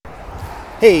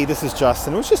Hey, this is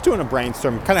Justin. I was just doing a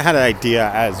brainstorm. Kind of had an idea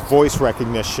as voice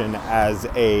recognition as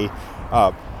a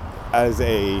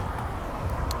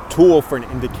tool for an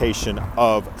indication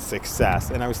of success.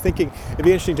 And I was thinking it'd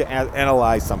be interesting to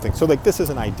analyze something. So, like, this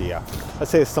is an idea. Let's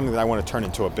say it's something that I want to turn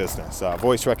into a business.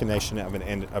 Voice recognition of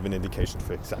an indication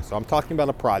for success. So, I'm talking about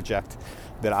a project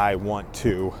that I want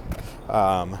to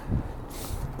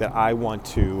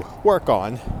work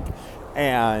on,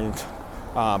 and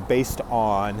based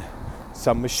on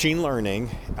some machine learning,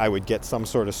 I would get some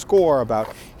sort of score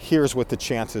about here's what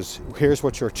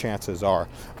your chances are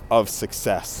of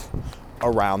success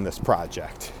around this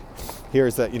project.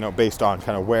 Here's that, based on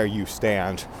kind of where you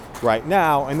stand right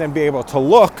now, and then be able to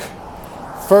look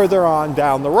further on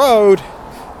down the road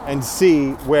and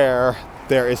see where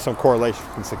there is some correlation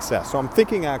in success. So I'm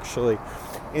thinking actually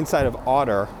inside of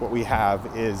Otter, what we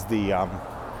have is the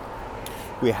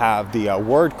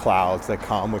word clouds that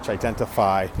come, which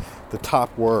identify the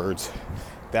top words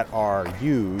that are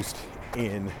used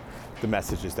in the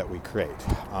messages that we create.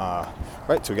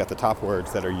 Right, so we got the top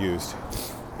words that are used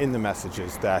in the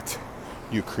messages that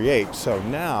you create. So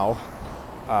now,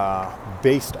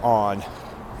 based on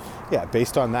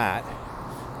that,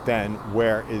 then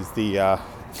where is the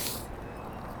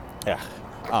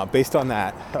based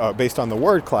on the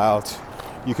word clouds,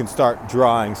 you can start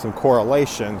drawing some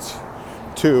correlations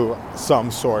to some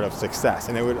sort of success.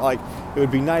 And it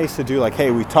would be nice to do like,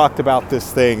 hey, we talk about this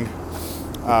thing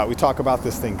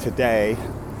today,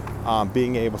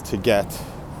 being able to get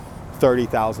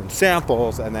 30,000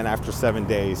 samples, and then after 7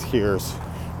 days, here's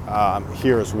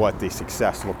what the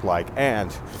success looked like.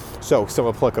 And so some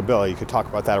applicability, you could talk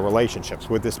about that in relationships.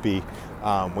 Would this be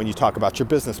when you talk about your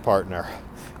business partner?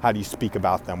 How do you speak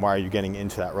about them? Why are you getting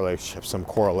into that relationship? Some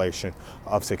correlation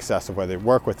of success of whether you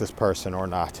work with this person or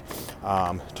not.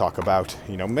 Talk about,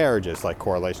 marriages, like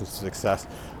correlations to success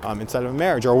inside of a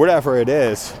marriage, or whatever it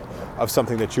is of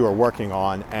something that you are working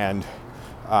on, and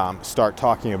start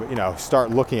talking about,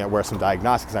 start looking at where some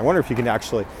diagnostics. I wonder if you can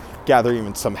actually gather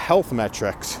even some health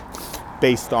metrics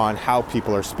based on how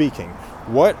people are speaking.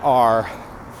 What are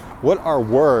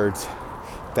words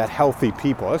that healthy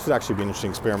people, this would actually be an interesting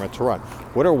experiment to run.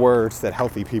 What are words that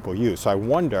healthy people use? So I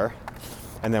wonder,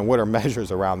 and then what are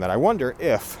measures around that? I wonder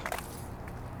if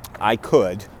I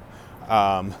could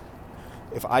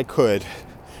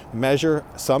measure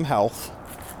some health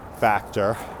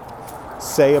factor,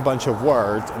 say a bunch of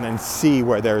words, and then see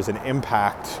where there's an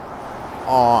impact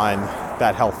on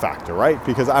that health factor, right?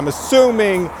 Because I'm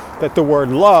assuming that the word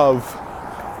love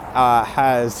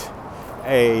has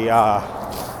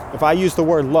if I use the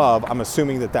word love, I'm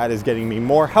assuming that is getting me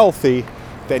more healthy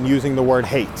than using the word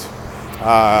hate.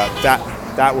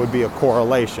 That would be a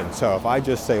correlation. So if I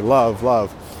just say love,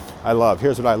 I love,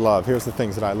 here's what I love, here's the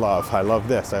things that I love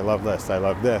this, I love this, I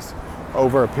love this,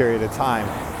 over a period of time,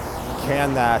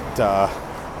 can that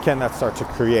start to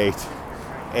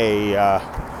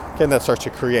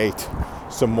create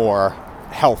some more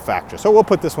health factors? So we'll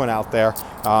put this one out there.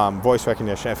 Voice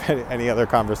recognition. If any other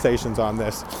conversations on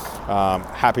this,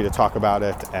 happy to talk about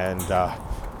it and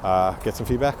get some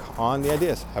feedback on the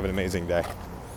ideas. Have an amazing day.